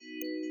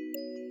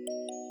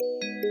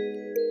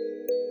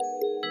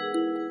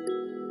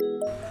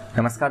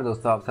नमस्कार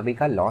दोस्तों, आप सभी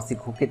का लॉ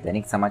सीखो के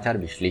दैनिक समाचार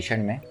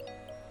विश्लेषण में।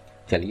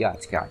 चलिए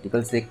आज के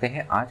आर्टिकल्स देखते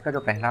हैं। आज का जो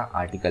पहला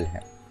आर्टिकल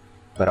है,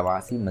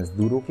 प्रवासी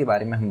मजदूरों के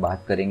बारे में हम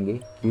बात करेंगे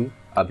कि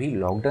अभी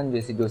लॉकडाउन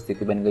जैसी जो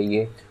स्थिति बन गई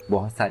है,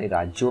 बहुत सारे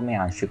राज्यों में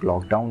आंशिक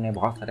लॉकडाउन है,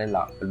 बहुत सारे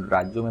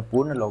राज्यों में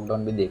पूर्ण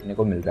लॉकडाउन भी देखने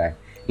को मिल रहा है।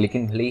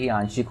 लेकिन भले ही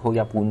आंशिक हो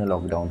या पूर्ण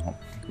लॉकडाउन हो,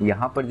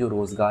 यहाँ पर जो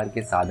रोजगार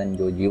के साधन,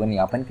 जो जीवन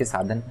यापन के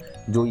साधन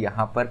जो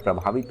यहाँ पर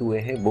प्रभावित हुए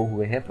हैं, वो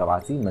हुए हैं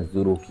प्रवासी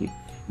मजदूरों की,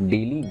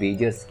 डेली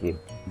वेजर्स के,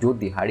 जो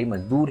दिहाड़ी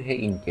मजदूर है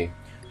इनके।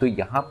 तो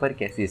यहाँ पर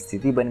कैसी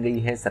स्थिति बन गई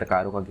है,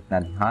 सरकारों का कितना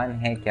ध्यान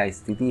है, क्या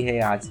स्थिति है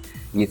आज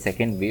ये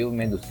सेकेंड वेव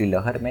में, दूसरी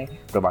लहर में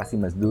प्रवासी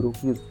मजदूरों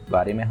की, उस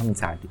बारे में हम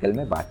इस आर्टिकल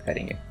में बात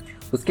करेंगे।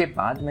 उसके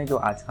बाद में जो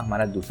आज का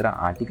हमारा दूसरा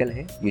आर्टिकल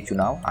है, ये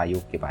चुनाव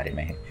आयोग के बारे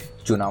में है।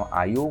 चुनाव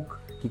आयोग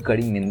की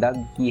कड़ी निंदा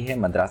की है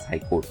मद्रास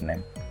हाईकोर्ट ने,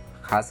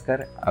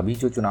 खासकर अभी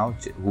जो चुनाव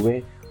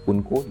हुए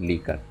उनको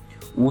लेकर।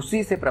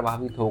 उसी से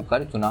प्रभावित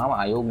होकर चुनाव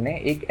आयोग ने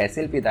एक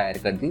एसएलपी दायर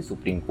कर दी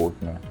सुप्रीम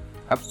कोर्ट में।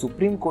 अब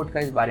सुप्रीम कोर्ट का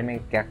इस बारे में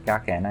क्या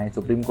कहना है,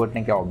 सुप्रीम कोर्ट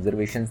ने क्या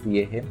ऑब्जर्वेशंस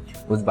दिए हैं,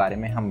 उस बारे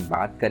में हम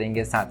बात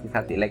करेंगे। साथ ही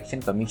साथ इलेक्शन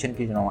कमीशन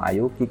की चुनाव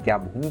आयोग की क्या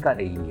भूमिका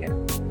रही है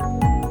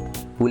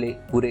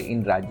पूरे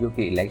इन राज्यों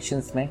के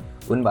इलेक्शंस में,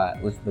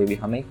 उसमें भी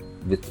हम एक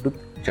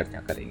विस्तृत चर्चा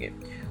करेंगे।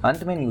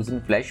 अंत में न्यूज़ इन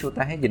फ्लैश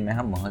होता है, जिनमें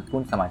हम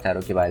महत्वपूर्ण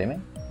समाचारों के बारे में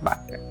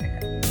बात करते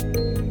हैं।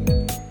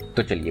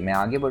 तो चलिए मैं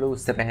आगे बढ़ूँ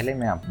उससे पहले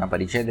मैं अपना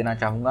परिचय देना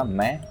चाहूँगा।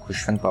 मैं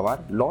खुशवंत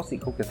पवार, लॉ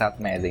सीखो के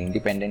साथ मैं एज ए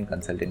इंडिपेंडेंट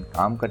कंसल्टेंट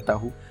काम करता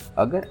हूँ।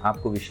 अगर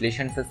आपको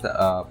विश्लेषण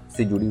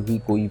से जुड़ी हुई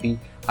कोई भी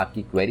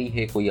आपकी क्वेरी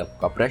है, कोई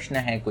आपका प्रश्न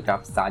है, कुछ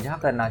आप साझा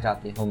करना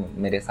चाहते हो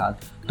मेरे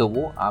साथ, तो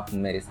वो आप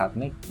मेरे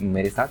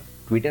साथ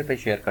ट्विटर पे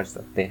शेयर कर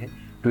सकते हैं।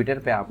 ट्विटर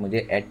पे आप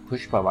मुझे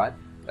 @खुशपवार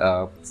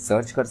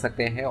सर्च कर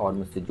सकते हैं और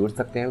मुझसे जुड़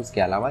सकते हैं।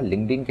 उसके अलावा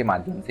लिंक्डइन के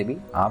माध्यम से भी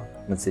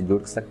आप मुझसे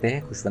जुड़ सकते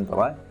हैं, खुशवंत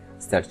पवार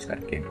सर्च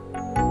करके।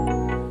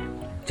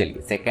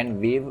 चलिए सेकेंड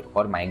वेव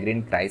और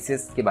माइग्रेंट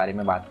क्राइसिस के बारे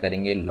में बात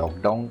करेंगे।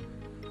 लॉकडाउन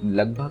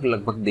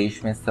लगभग देश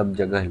में सब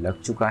जगह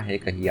लग चुका है,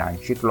 कहीं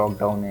आंशिक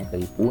लॉकडाउन है,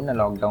 कहीं पूर्ण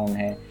लॉकडाउन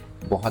है।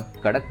 बहुत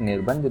कड़क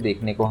निर्बंध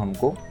देखने को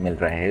हमको मिल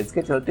रहे हैं।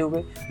 इसके चलते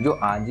हुए जो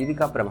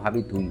आजीविका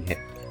प्रभावित हुई है,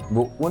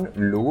 वो उन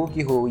लोगों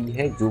की हुई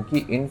है जो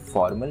कि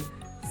इनफॉर्मल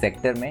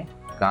सेक्टर में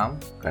काम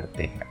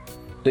करते हैं।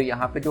 तो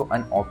यहाँ पे जो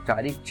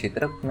अनौपचारिक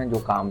क्षेत्र में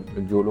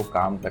जो लोग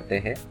काम करते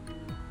हैं,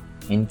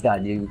 इनकी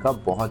आजीविका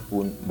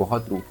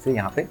बहुत रूप से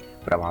यहाँ पे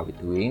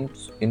प्रभावित हुई।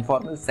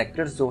 इनफॉर्मल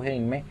सेक्टर्स जो है,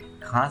 इनमें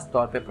खास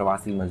तौर पे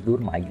प्रवासी मजदूर,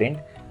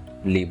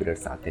 माइग्रेंट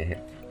लेबरर्स आते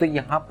हैं। तो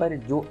यहाँ पर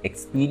जो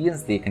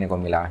एक्सपीरियंस देखने को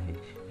मिला है,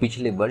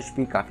 पिछले वर्ष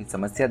भी काफ़ी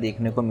समस्या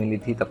देखने को मिली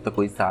थी, तब तक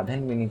कोई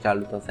साधन भी नहीं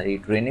चालू था, सारी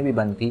ट्रेनें भी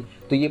बंद थी।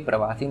 तो ये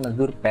प्रवासी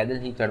मजदूर पैदल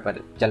ही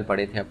चल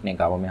पड़े थे अपने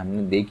गाँवों में।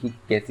 हमने देखी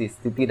कैसी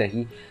स्थिति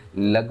रही।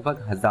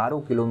 लगभग हज़ारों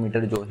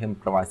किलोमीटर जो है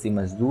प्रवासी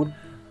मजदूर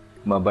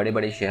बड़े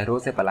बड़े शहरों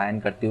से पलायन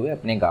करते हुए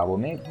अपने गाँवों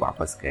में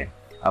वापस गए।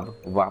 अब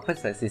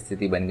वापस ऐसी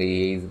स्थिति बन गई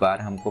है। इस बार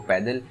हमको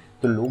पैदल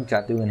तो लोग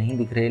जाते हुए नहीं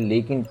दिख रहे,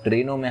 लेकिन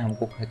ट्रेनों में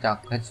हमको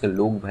खचाखच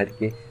लोग भर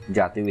के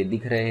जाते हुए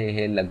दिख रहे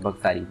हैं। लगभग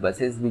सारी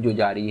बसेस भी जो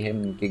जा रही है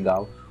उनके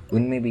गाँव,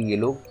 उनमें भी ये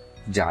लोग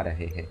जा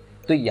रहे हैं।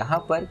 तो यहाँ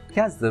पर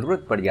क्या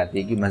ज़रूरत पड़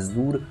जाती है कि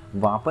मज़दूर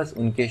वापस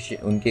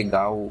उनके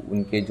गाँव,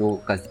 उनके जो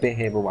कस्बे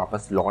हैं, वो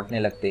वापस लौटने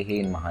लगते हैं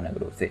इन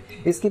महानगरों से।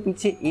 इसके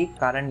पीछे एक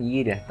कारण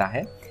ये रहता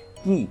है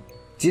कि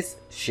जिस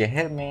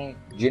शहर में,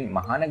 जिन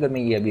महानगर में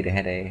ये अभी रह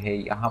रहे हैं,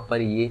 यहाँ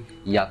पर ये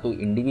या तो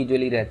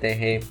इंडिविजुअली रहते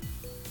हैं,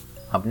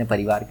 अपने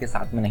परिवार के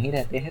साथ में नहीं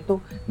रहते हैं, तो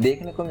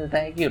देखने को मिलता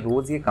है कि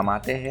रोज़ ये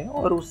कमाते हैं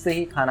और उससे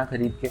ही खाना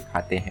खरीद के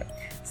खाते हैं।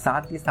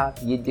 साथ ही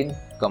साथ ये जिन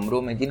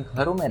कमरों में, जिन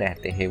घरों में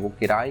रहते हैं, वो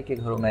किराए के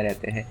घरों में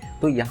रहते हैं।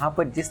 तो यहाँ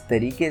पर जिस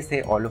तरीके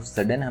से ऑल ऑफ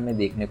सडन हमें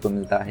देखने को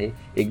मिलता है,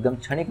 एकदम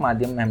क्षणिक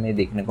माध्यम में हमें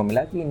देखने को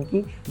मिला कि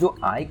इनकी जो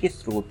आय के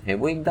स्रोत है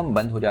वो एकदम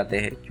बंद हो जाते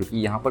हैं, क्योंकि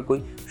यहाँ पर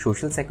कोई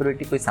सोशल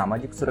सिक्योरिटी, कोई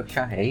सामाजिक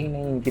सुरक्षा है ही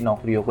नहीं इनकी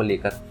नौकरियों को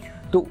लेकर।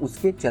 तो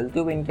उसके चलते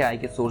हुए इनके आय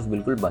के सोर्स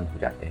बिल्कुल बंद हो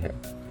जाते हैं।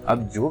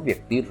 अब जो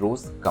व्यक्ति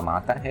रोज़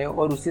कमाता है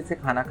और उसी से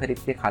खाना खरीद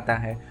के खाता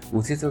है,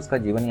 उसी से उसका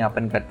जीवन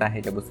यापन करता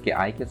है, जब उसके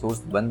आय के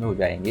सोर्स बंद हो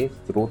जाएंगे,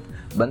 स्रोत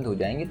बंद हो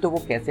जाएंगे, तो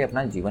वो कैसे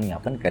अपना जीवन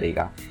यापन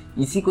करेगा।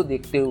 इसी को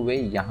देखते हुए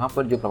यहाँ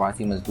पर जो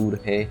प्रवासी मजदूर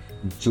है,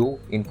 जो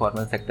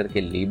इनफॉर्मल सेक्टर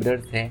के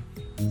लेबरर्स हैं,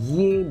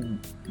 ये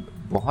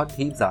बहुत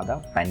ही ज़्यादा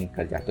पैनिक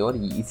कर जाते हैं और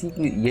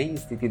यही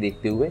स्थिति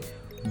देखते हुए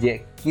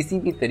किसी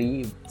भी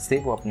तरीके से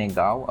वो अपने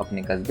गांव,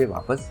 अपने कस्बे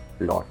वापस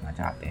लौटना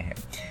चाहते हैं।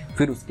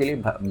 फिर उसके लिए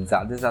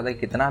ज़्यादा से ज़्यादा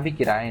कितना भी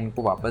किराया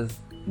इनको वापस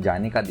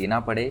जाने का देना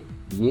पड़े,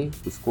 ये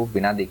उसको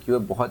बिना देखे हुए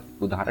बहुत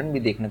उदाहरण भी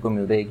देखने को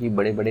मिल रहे हैं कि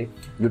बड़े बड़े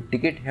जो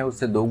टिकट है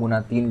उससे 2 गुना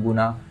 3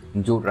 गुना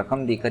जो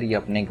रकम देकर ये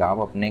अपने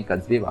गाँव, अपने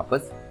कस्बे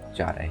वापस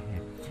जा रहे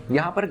हैं।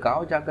 यहाँ पर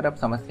गाँव जाकर अब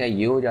समस्या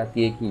ये हो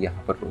जाती है कि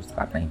यहाँ पर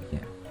रोजगार नहीं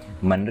है।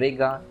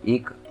 मनरेगा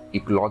एक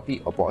इकलौती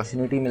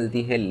अपॉर्चुनिटी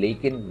मिलती है,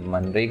 लेकिन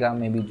मनरेगा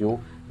में भी जो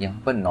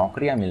यहाँ पर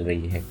नौकरियाँ मिल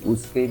रही है,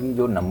 उसके भी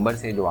जो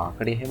नंबर्स है, जो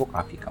आंकड़े हैं, वो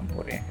काफ़ी कम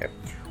हो रहे हैं।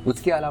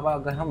 उसके अलावा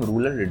अगर हम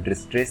रूरल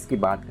डिस्ट्रेस की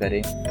बात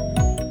करें,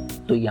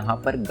 तो यहाँ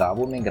पर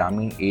गाँवों में,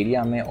 ग्रामीण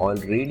एरिया में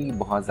ऑलरेडी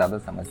बहुत ज़्यादा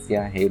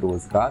समस्या है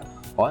रोज़गार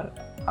और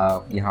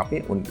यहाँ पे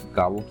उन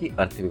गाँवों की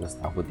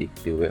अर्थव्यवस्था को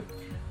देखते हुए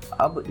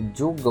अब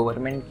जो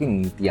गवर्नमेंट की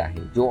नीतियाँ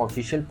हैं, जो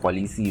ऑफिशियल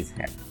पॉलिसीज़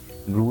हैं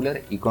रूरल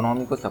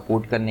इकोनॉमी को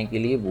सपोर्ट करने के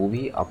लिए, वो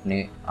भी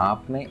अपने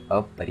आप में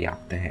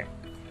अपर्याप्त है,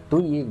 तो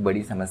ये एक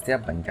बड़ी समस्या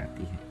बन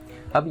जाती है।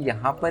 अब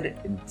यहाँ पर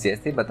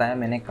जैसे बताया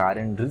मैंने,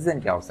 कारण रीज़न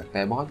क्या हो सकता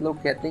है। बहुत लोग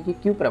कहते हैं कि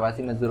क्यों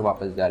प्रवासी मजदूर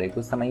वापस जा रहे हैं,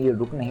 कुछ समय ये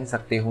रुक नहीं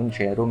सकते उन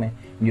शहरों में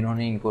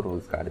जिन्होंने इनको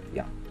रोज़गार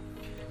दिया।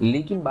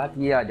 लेकिन बात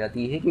ये आ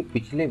जाती है कि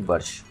पिछले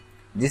वर्ष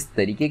जिस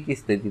तरीके की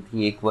स्थिति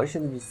थी, एक वर्ष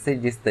से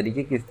जिस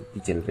तरीके की स्थिति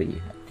चल रही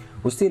है,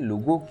 उससे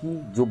लोगों की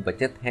जो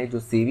बचत है, जो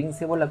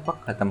सेविंग्स है, वो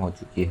लगभग ख़त्म हो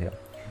चुकी है।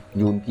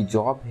 जो उनकी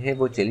जॉब है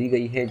वो चली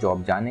गई है,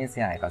 जॉब जाने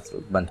से आय का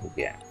स्रोत बंद हो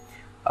गया है।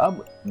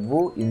 अब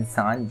वो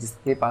इंसान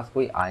जिसके पास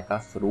कोई आय का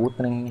स्रोत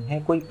नहीं है,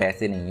 कोई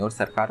पैसे नहीं है, और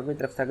सरकार की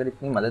तरफ से अगर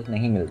इतनी मदद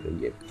नहीं मिल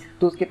रही है,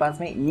 तो उसके पास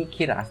में एक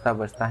ही रास्ता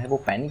बचता है, वो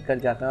पैनिक कर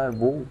जाता है और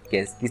वो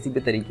किसी भी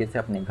तरीके से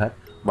अपने घर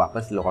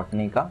वापस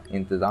लौटने का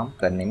इंतज़ाम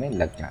करने में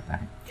लग जाता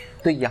है।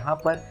 तो यहाँ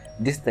पर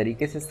जिस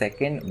तरीके से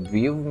सेकेंड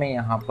वेव में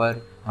यहाँ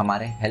पर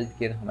हमारे हेल्थ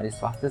केयर, हमारी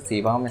स्वास्थ्य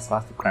सेवाओं में,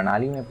 स्वास्थ्य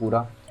प्रणाली में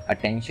पूरा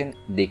अटेंशन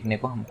देखने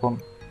को हमको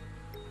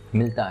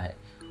मिलता है,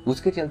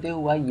 उसके चलते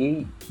हुआ ये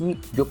कि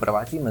जो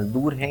प्रवासी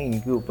मजदूर हैं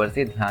इनके ऊपर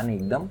से ध्यान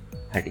एकदम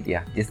हट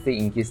गया, जिससे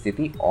इनकी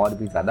स्थिति और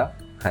भी ज़्यादा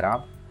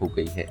खराब हो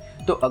गई है।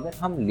 तो अगर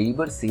हम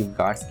लेबर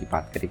सेफगार्ड्स की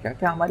बात करें,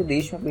 क्या हमारे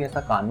देश में कोई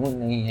ऐसा कानून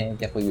नहीं है,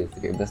 क्या कोई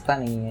ऐसी व्यवस्था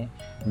नहीं है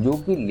जो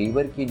कि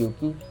लेबर की, जो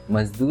कि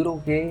मजदूरों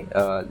के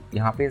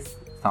यहाँ पे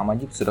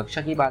सामाजिक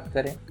सुरक्षा की बात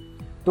करें।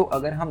 तो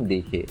अगर हम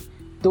देखें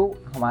तो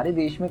हमारे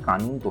देश में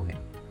कानून तो है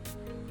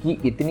कि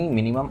इतनी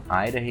मिनिमम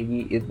आय रहेगी,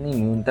 इतनी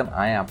न्यूनतम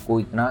आय, आपको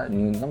इतना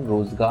न्यूनतम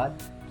रोजगार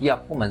की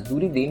आपको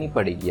मजदूरी देनी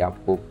पड़ेगी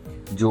आपको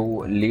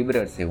जो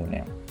लेबरर्स है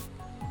उन्हें।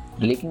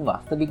 लेकिन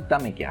वास्तविकता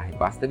में क्या है,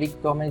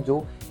 वास्तविकता में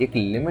जो एक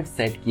लिमिट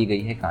सेट की गई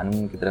है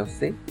कानून की तरफ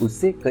से,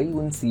 उससे कई,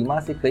 उन सीमा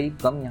से कई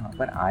कम यहाँ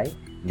पर आय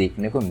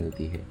देखने को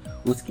मिलती है।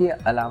 उसके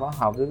अलावा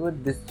however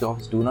this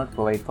jobs do not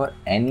provide for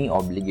any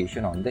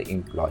obligation on the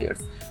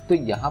employers. तो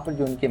यहाँ पर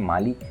जो इनके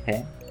मालिक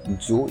हैं,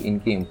 जो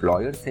इनके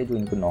एम्प्लॉयर्स है, जो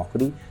इनको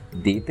नौकरी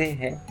देते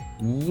हैं,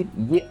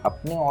 ये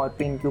अपने और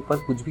पे इनके ऊपर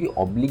कुछ भी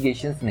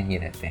ऑब्लिगेशंस नहीं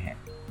रहते हैं,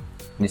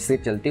 जिससे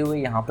चलते हुए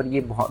यहाँ पर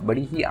ये बहुत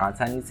बड़ी ही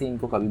आसानी से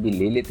इनको कभी भी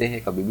ले लेते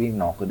हैं, कभी भी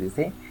नौकरी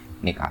से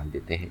निकाल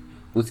देते हैं।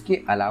 उसके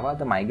अलावा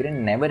the migrant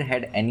never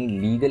had any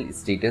legal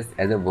status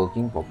as a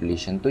working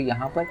population. तो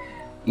यहाँ पर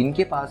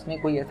इनके पास में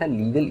कोई ऐसा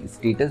लीगल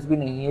स्टेटस भी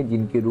नहीं है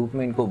जिनके रूप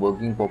में इनको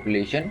वर्किंग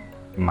पॉपुलेशन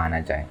माना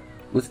जाए।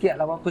 उसके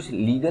अलावा कुछ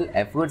लीगल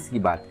एफर्ट्स की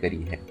बात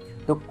करी है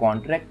तो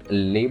contract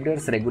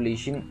labourers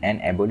regulation and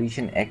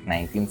abolition act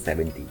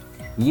 1970,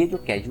 ये जो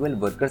कैजुअल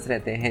वर्कर्स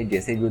रहते हैं,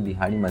 जैसे जो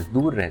दिहाड़ी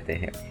मजदूर रहते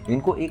हैं,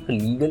 इनको एक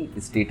लीगल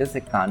स्टेटस,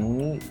 एक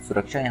कानूनी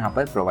सुरक्षा यहाँ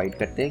पर प्रोवाइड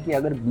करते हैं कि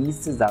अगर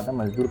 20 से ज़्यादा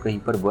मजदूर कहीं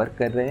पर वर्क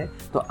कर रहे हैं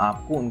तो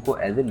आपको उनको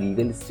एज ए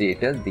लीगल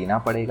स्टेटस देना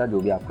पड़ेगा, जो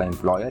भी आपका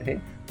एम्प्लॉयर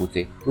है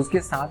उसे। उसके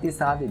साथ ही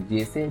साथ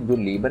जैसे जो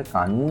लेबर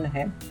कानून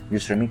है, जो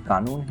श्रमिक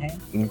कानून है,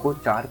 इनको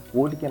 4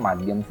 कोड के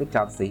माध्यम से,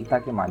 4 संहिता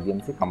के माध्यम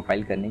से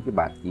कंपाइल करने की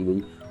बात की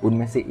गई।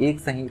 उनमें से एक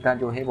संहिता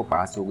जो है वो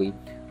पास हो गई,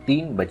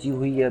 3 बची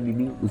हुई है अभी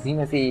भी। उसी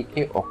में से एक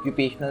है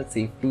occupational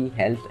safety,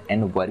 health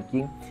and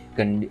working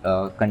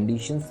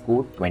conditions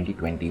code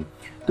 2020।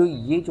 तो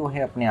ये जो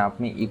है अपने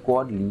आप में एक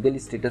और लीगल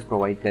स्टेटस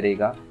प्रोवाइड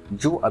करेगा।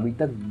 जो अभी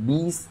तक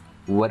 20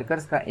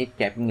 वर्कर्स का एक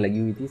कैपिंग लगी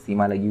हुई थी,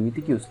 सीमा लगी हुई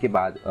थी कि उसके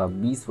बाद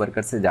 20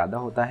 वर्कर से ज़्यादा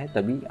होता है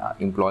तभी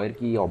एम्प्लॉयर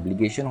की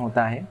ऑब्लिगेशन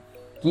होता है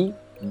कि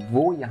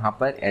वो यहाँ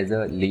पर एज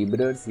अ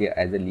लेबरर्स या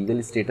as a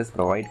legal status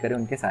provide करें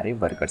उनके सारे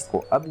वर्कर्स को।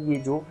 अब ये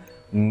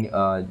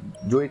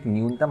जो एक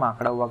न्यूनतम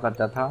आंकड़ा हुआ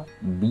करता था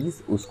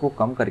 20, उसको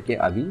कम करके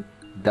अभी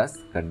 10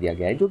 कर दिया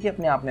गया है, जो कि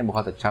अपने आप में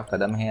बहुत अच्छा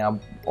कदम है। अब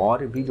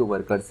और भी जो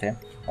वर्कर्स हैं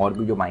और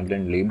भी जो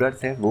माइग्रेंट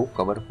लेबरर्स हैं वो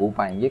कवर हो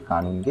पाएंगे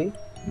कानून के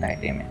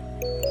दायरे में।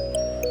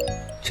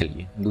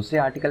 चलिए दूसरे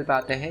आर्टिकल पे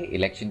आते हैं,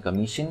 इलेक्शन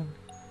कमीशन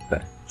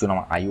पर,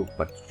 चुनाव आयोग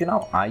पर।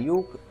 चुनाव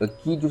आयोग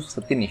की जो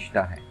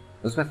सत्यनिष्ठा है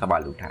उस पर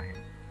सवाल उठा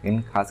है।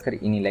 खासकर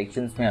इन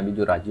इलेक्शंस में अभी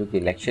जो राज्यों के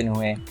इलेक्शन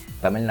हुए हैं,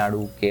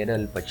 तमिलनाडु,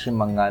 केरल, पश्चिम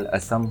बंगाल,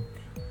 असम,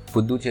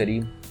 पुदुचेरी,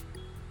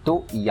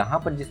 तो यहाँ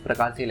पर जिस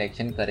प्रकार से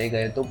इलेक्शन करे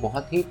गए तो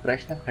बहुत ही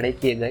प्रश्न खड़े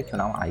किए गए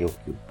चुनाव आयोग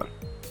के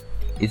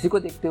ऊपर। इसी को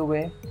देखते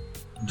हुए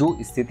जो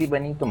स्थिति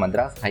बनी तो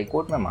मद्रास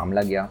हाईकोर्ट में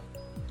मामला गया।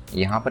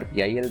 यहाँ पर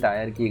PIL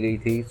दायर की गई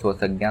थी,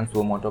 स्वसज्ञान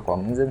सो मोटो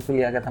कॉग्निजेंस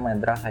लिया गया था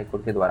मद्रास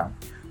हाईकोर्ट के द्वारा।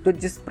 तो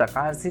जिस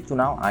प्रकार से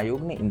चुनाव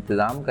आयोग ने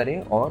इंतजाम करे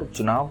और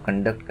चुनाव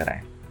कंडक्ट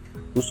कराए,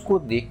 उसको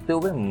देखते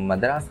हुए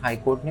मद्रास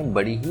हाईकोर्ट ने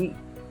बड़ी ही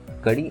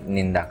कड़ी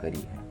निंदा करी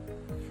है।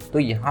 तो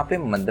यहाँ पे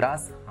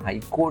मद्रास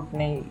हाईकोर्ट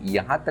ने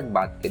यहाँ तक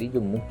बात करी,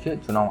 जो मुख्य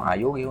चुनाव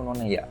आयोग है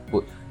उन्होंने,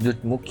 जो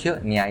मुख्य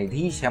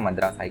न्यायाधीश है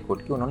मद्रास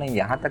हाईकोर्ट के, उन्होंने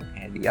यहाँ तक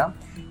कह दिया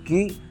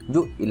कि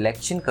जो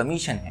इलेक्शन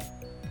कमीशन है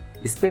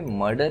इस पे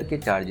मर्डर के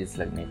चार्जेस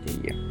लगने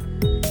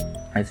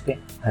चाहिए, इस पे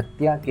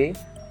हत्या के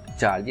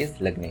चार्जेस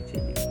लगने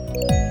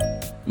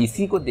चाहिए।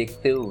 इसी को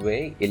देखते हुए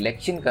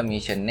इलेक्शन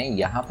कमीशन ने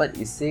यहाँ पर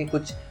इससे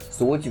कुछ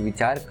सोच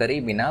विचार करे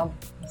बिना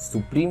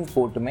सुप्रीम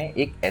कोर्ट में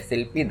एक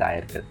SLP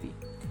दायर कर दी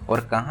और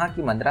कहा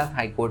कि मद्रास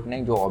हाईकोर्ट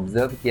ने जो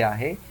ऑब्जर्व किया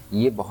है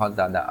ये बहुत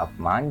ज़्यादा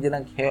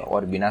अपमानजनक है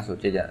और बिना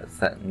सोचे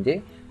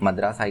समझे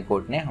मद्रास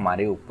हाईकोर्ट ने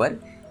हमारे ऊपर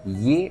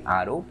ये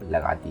आरोप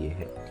लगा दिए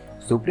हैं।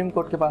 सुप्रीम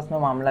कोर्ट के पास में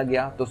मामला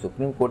गया तो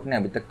सुप्रीम कोर्ट ने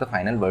अभी तक तो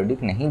फाइनल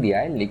वर्डिक्ट नहीं दिया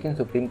है, लेकिन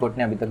सुप्रीम कोर्ट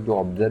ने अभी तक जो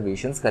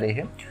ऑब्जर्वेशंस करे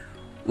हैं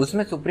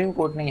उसमें सुप्रीम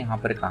कोर्ट ने यहाँ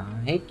पर कहा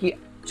है कि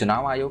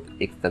चुनाव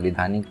आयोग एक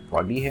संवैधानिक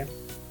बॉडी है,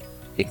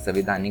 एक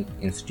संवैधानिक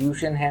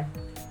इंस्टीट्यूशन है।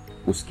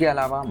 उसके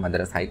अलावा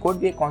मद्रास हाई कोर्ट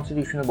भी एक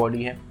कॉन्स्टिट्यूशनल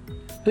बॉडी है।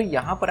 तो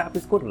यहाँ पर आप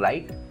इसको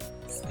राइट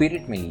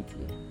स्पिरिट में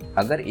लीजिए।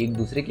 अगर एक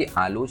दूसरे की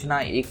आलोचना,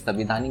 एक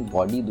संवैधानिक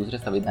बॉडी दूसरे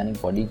संवैधानिक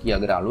बॉडी की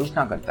अगर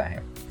आलोचना करता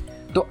है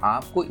तो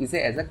आपको इसे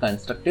एज अ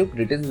कंस्ट्रक्टिव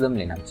क्रिटिसिज्म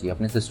लेना चाहिए,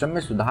 अपने सिस्टम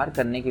में सुधार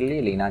करने के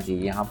लिए लेना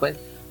चाहिए। यहाँ पर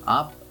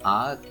आप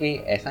आके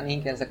ऐसा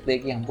नहीं कह सकते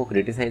कि हमको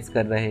क्रिटिसाइज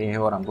कर रहे हैं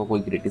और हमको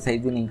कोई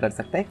क्रिटिसाइज ही नहीं कर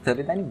सकता। एक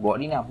संवैधानिक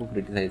बॉडी ने आपको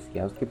क्रिटिसाइज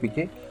किया, उसके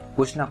पीछे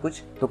कुछ ना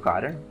कुछ तो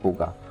कारण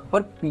होगा।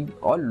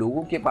 और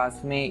लोगों के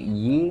पास में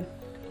ये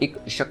एक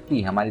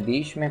शक्ति, हमारे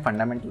देश में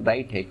फंडामेंटल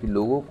राइट है कि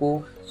लोगों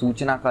को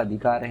सूचना का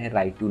अधिकार है,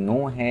 राइट टू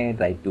नो है,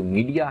 राइट टू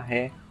मीडिया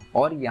है।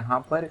 और यहाँ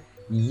पर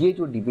ये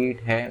जो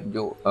डिबेट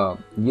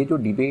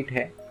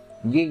है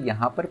ये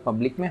यहाँ पर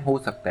पब्लिक में हो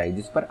सकता है,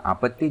 जिस पर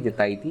आपत्ति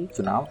जताई थी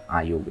चुनाव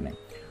आयोग ने।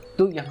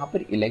 तो यहाँ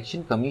पर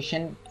इलेक्शन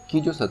कमीशन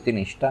की जो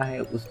सत्यनिष्ठा है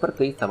उस पर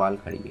कई सवाल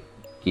खड़े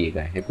किए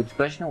गए हैं, कुछ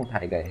प्रश्न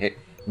उठाए गए हैं।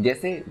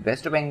 जैसे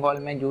वेस्ट बंगाल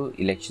में जो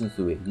इलेक्शंस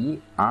हुए ये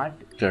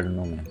 8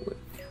 चरणों में हुए,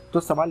 तो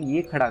सवाल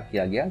ये खड़ा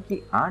किया गया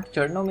कि 8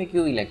 चरणों में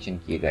क्यों इलेक्शन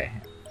किए गए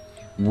हैं,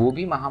 वो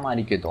भी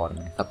महामारी के दौर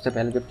में। सबसे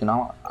पहले जब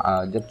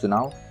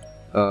चुनाव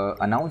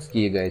अनाउंस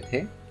किए गए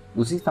थे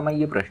उसी समय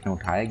ये प्रश्न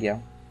उठाया गया।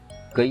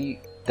 कई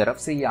तरफ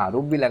से ये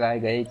आरोप भी लगाए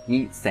गए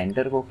कि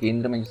सेंटर को,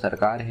 केंद्र में जो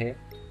सरकार है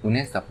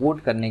उन्हें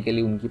सपोर्ट करने के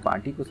लिए, उनकी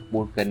पार्टी को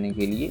सपोर्ट करने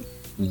के लिए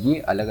ये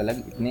अलग अलग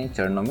इतने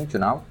चरणों में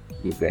चुनाव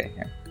किए गए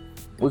हैं।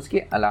 उसके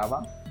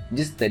अलावा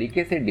जिस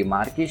तरीके से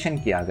डिमार्केशन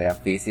किया गया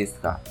फेसेस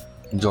का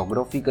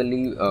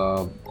जोग्राफिकली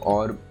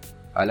और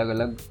अलग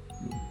अलग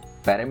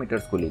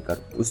पैरामीटर्स को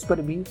लेकर, उस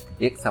पर भी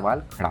एक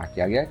सवाल खड़ा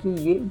किया गया कि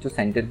ये जो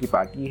सेंटर की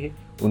पार्टी है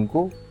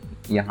उनको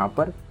यहाँ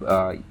पर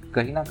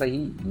कहीं ना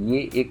कहीं ये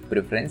एक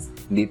प्रेफरेंस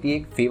देती है,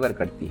 एक फेवर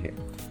करती है।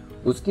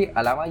 उसके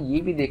अलावा ये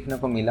भी देखने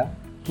को मिला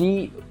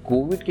कि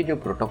कोविड के जो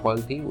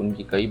प्रोटोकॉल थी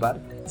उनकी कई बार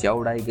धज्जियां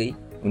उड़ाई गई,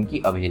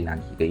 उनकी अवहेलना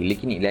की गई,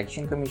 लेकिन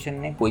इलेक्शन कमीशन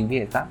ने कोई भी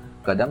ऐसा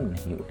कदम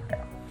नहीं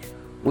उठाया।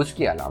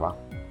 उसके अलावा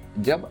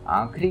जब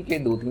आखिरी के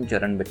 2-3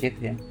 चरण बचे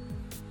थे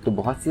तो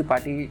बहुत सी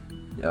पार्टी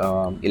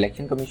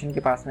इलेक्शन कमीशन के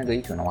पास में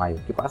गई, चुनाव आयोग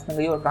के पास में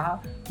गई और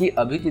कहा कि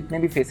अभी जितने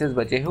भी फेसेस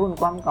बचे हैं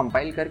उनको हम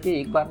कंपाइल करके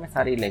एक बार में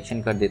सारे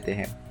इलेक्शन कर देते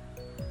हैं।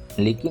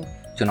 लेकिन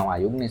चुनाव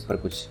आयोग ने इस पर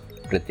कुछ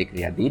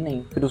प्रतिक्रिया दी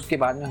नहीं। फिर उसके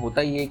बाद में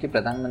होता ये है कि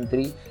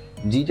प्रधानमंत्री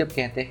जी जब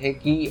कहते हैं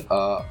कि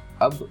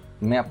अब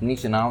मैं अपनी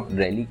चुनाव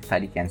रैली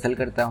सारी कैंसिल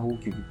करता हूँ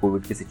क्योंकि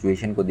कोविड की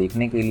सिचुएशन को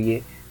देखने के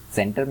लिए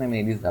सेंटर में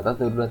मेरी ज़्यादा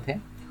ज़रूरत है,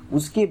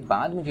 उसके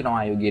बाद में चुनाव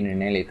आयोग ये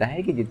निर्णय लेता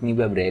है कि जितनी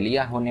भी अब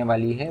रैलियाँ होने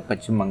वाली है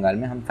पश्चिम बंगाल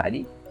में हम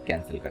सारी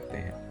कैंसिल करते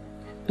हैं।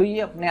 तो ये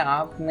अपने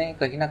आप में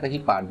कहीं ना कहीं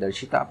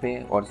पारदर्शिता पे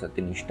और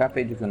सत्यनिष्ठा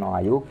पे जो चुनाव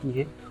आयोग की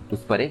है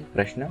उस पर एक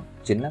प्रश्न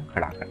चिन्ह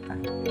खड़ा करता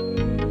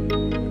है।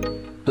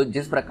 तो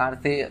जिस प्रकार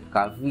से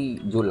काफ़ी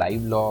जो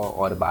लाइव लॉ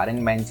और बार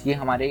एंड बेंच, ये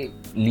हमारे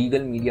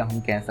लीगल मीडिया हम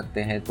कह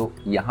सकते हैं, तो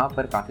यहाँ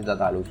पर काफ़ी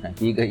ज़्यादा आलोचना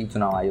की गई।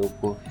 चुनाव आयोग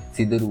को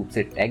सीधे रूप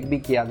से टैग भी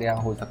किया गया,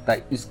 हो सकता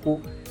है इसको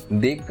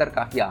देखकर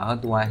काफ़ी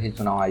आहत हुआ है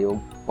चुनाव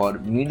आयोग। और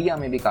मीडिया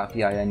में भी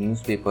काफ़ी आया,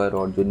 न्यूज़पेपर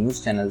और जो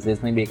न्यूज़ चैनल्स है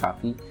इसमें भी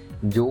काफ़ी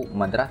जो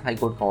मद्रास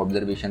हाईकोर्ट का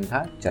ऑब्जर्वेशन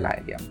था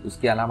चलाया गया।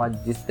 उसके अलावा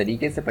जिस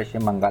तरीके से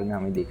पश्चिम बंगाल में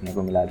हमें देखने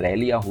को मिला,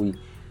 रैलियाँ हुई,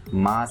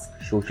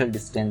 मास्क, सोशल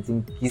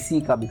डिस्टेंसिंग, किसी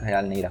का भी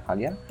ख्याल नहीं रखा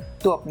गया,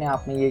 तो अपने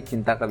आप में ये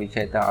चिंता का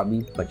विषय था।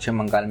 अभी पश्चिम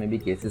बंगाल में भी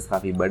केसेस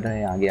काफ़ी बढ़ रहे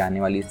हैं, आगे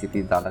आने वाली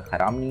स्थिति ज़्यादा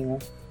खराब नहीं हो,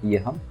 ये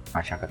हम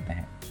आशा करते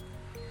हैं।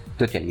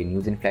 तो चलिए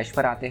न्यूज़ इन फ्लैश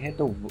पर आते हैं।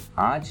 तो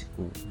आज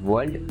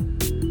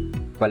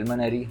वर्ल्ड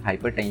पल्मोनरी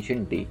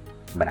हाइपरटेंशन डे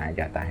बनाया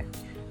जाता है।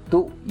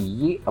 तो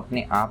ये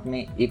अपने आप में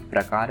एक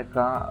प्रकार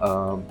का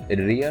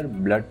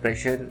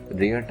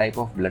rare type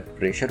of blood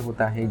pressure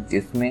होता है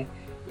जिसमें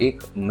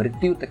एक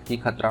मृत्यु तक की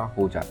खतरा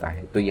हो जाता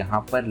है। तो यहाँ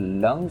पर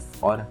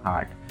लंग्स और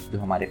हार्ट, जो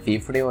हमारे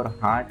फेफड़े और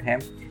हार्ट हैं,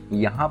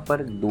 यहाँ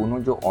पर दोनों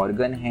जो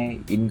ऑर्गन हैं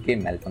इनके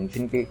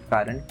मेलफंक्शन के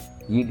कारण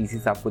ये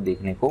डिसीज आपको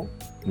देखने को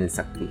मिल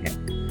सकती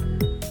है।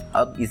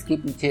 अब इसके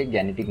पीछे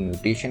जेनेटिक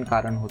म्यूटेशन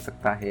कारण हो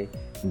सकता है,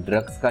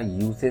 ड्रग्स का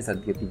यूसेज,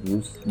 अत्यधिक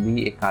यूज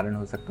भी एक कारण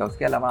हो सकता है।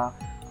 उसके अलावा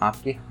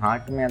आपके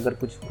हार्ट में अगर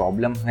कुछ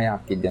प्रॉब्लम है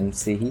आपके जन्म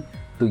से ही,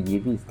 तो ये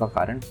भी इसका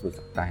कारण हो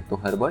सकता है। तो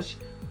हर वर्ष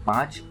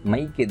 5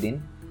 मई के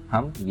दिन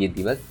हम ये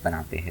दिवस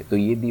बनाते हैं। तो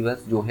ये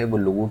दिवस जो है वो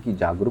लोगों की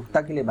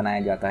जागरूकता के लिए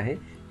बनाया जाता है,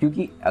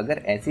 क्योंकि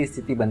अगर ऐसी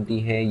स्थिति बनती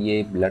है,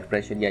 ये ब्लड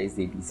प्रेशर या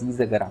इसी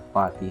डिसीज़ अगर आपको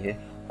आती है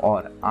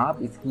और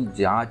आप इसकी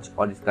जांच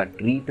और इसका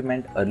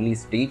ट्रीटमेंट अर्ली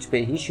स्टेज पे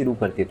ही शुरू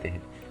कर देते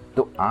हैं,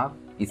 तो आप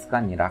इसका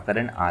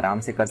निराकरण आराम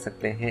से कर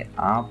सकते हैं।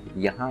 आप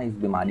यहाँ इस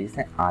बीमारी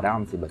से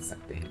आराम से बच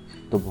सकते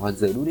हैं। तो बहुत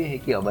ज़रूरी है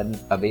कि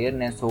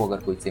अवेयरनेस हो।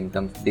 अगर कोई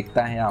सिम्टम्स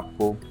दिखता है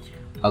आपको,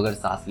 अगर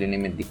सांस लेने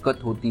में दिक्कत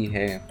होती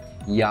है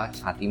या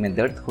छाती में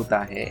दर्द होता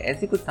है,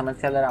 ऐसी कुछ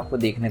समस्या अगर आपको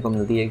देखने को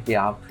मिलती है कि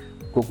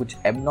आपको कुछ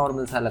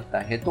एबनॉर्मल सा लगता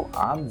है, तो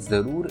आप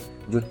ज़रूर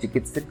जो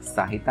चिकित्सक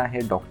सहायता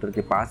है डॉक्टर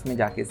के पास में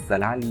जाके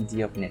सलाह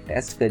लीजिए, अपने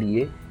टेस्ट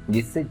करिए,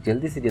 जिससे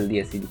जल्दी से जल्दी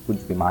ऐसी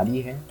कुछ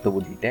बीमारी है तो वो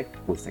डिटेक्ट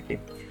हो सके।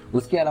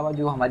 उसके अलावा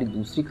जो हमारी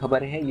दूसरी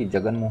खबर है ये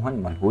जगन मोहन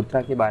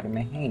मल्होत्रा के बारे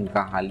में है।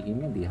 इनका हाल ही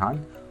में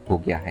देहांत हो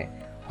गया है।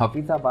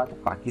 हफीज़ाबाद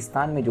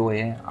पाकिस्तान में जो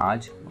है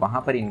आज,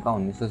 वहाँ पर इनका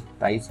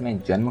 1927 में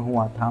जन्म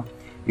हुआ था।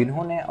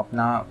 इन्होंने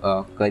अपना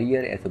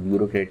career as a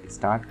bureaucrat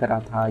start करा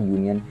था।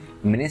 यूनियन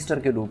मिनिस्टर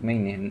के रूप में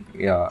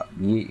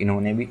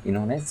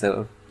इन्होंने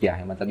सर्व किया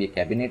है, मतलब ये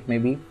कैबिनेट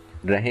में भी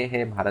रहे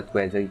हैं, भारत को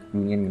एज ए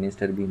यूनियन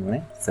मिनिस्टर भी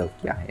इन्होंने सर्व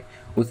किया है।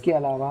 उसके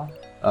अलावा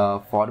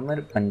फॉर्मर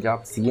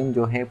पंजाब सीएम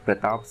जो है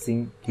प्रताप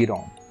सिंह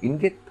हिरोन,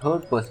 इनके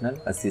थर्ड पर्सनल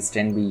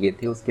असिस्टेंट भी ये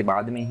थे। उसके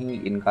बाद में ही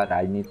इनका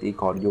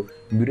राजनीतिक और जो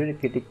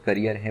ब्यूरोक्रेटिक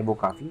करियर है वो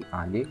काफ़ी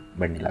आगे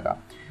बढ़ने लगा।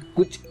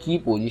 कुछ की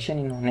पोजीशन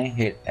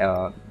इन्होंने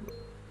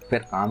पर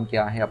काम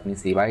किया है, अपनी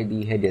सेवाएं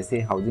दी है,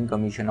 जैसे housing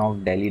commission of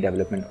Delhi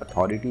development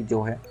authority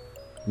जो है,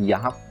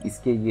 यहाँ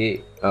इसके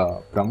ये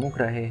प्रमुख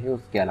रहे हैं।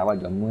 उसके अलावा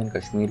जम्मू एंड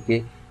कश्मीर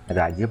के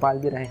राज्यपाल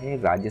भी रहे हैं।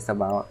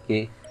 राज्यसभा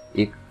के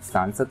एक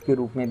सांसद के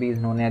रूप में भी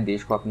इन्होंने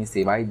देश को अपनी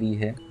सेवाएं दी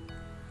है।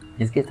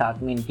 इसके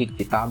साथ में इनकी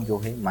किताब जो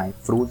है माय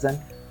फ्रोजन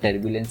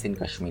टर्बुलेंस इन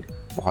कश्मीर,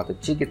 बहुत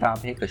अच्छी किताब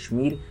है।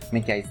 कश्मीर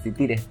में क्या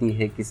स्थिति रहती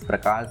है, किस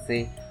प्रकार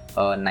से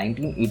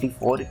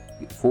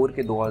 1984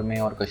 के दौर में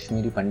और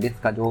कश्मीरी पंडित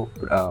का जो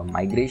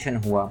माइग्रेशन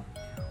हुआ,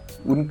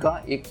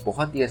 उनका एक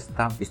बहुत ही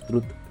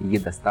विस्तृत ये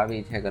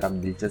दस्तावेज है। अगर आप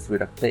दिलचस्पी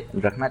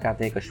रखना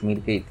चाहते हैं कश्मीर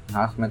के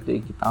इतिहास में, तो ये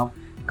किताब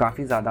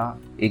काफ़ी ज़्यादा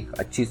एक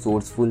अच्छी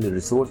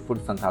रिसोर्सफुल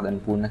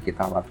संसाधनपूर्ण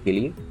किताब आपके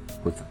लिए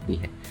हो सकती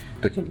है।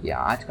 तो चलिए,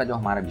 आज का जो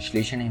हमारा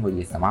विश्लेषण है वो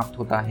ये समाप्त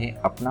होता है।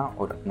 अपना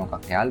और अपनों का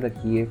ख्याल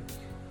रखिए।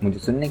 मुझे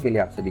सुनने के लिए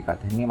आप सभी का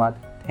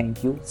धन्यवाद।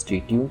 Thank you. Stay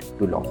tuned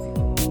to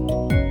law.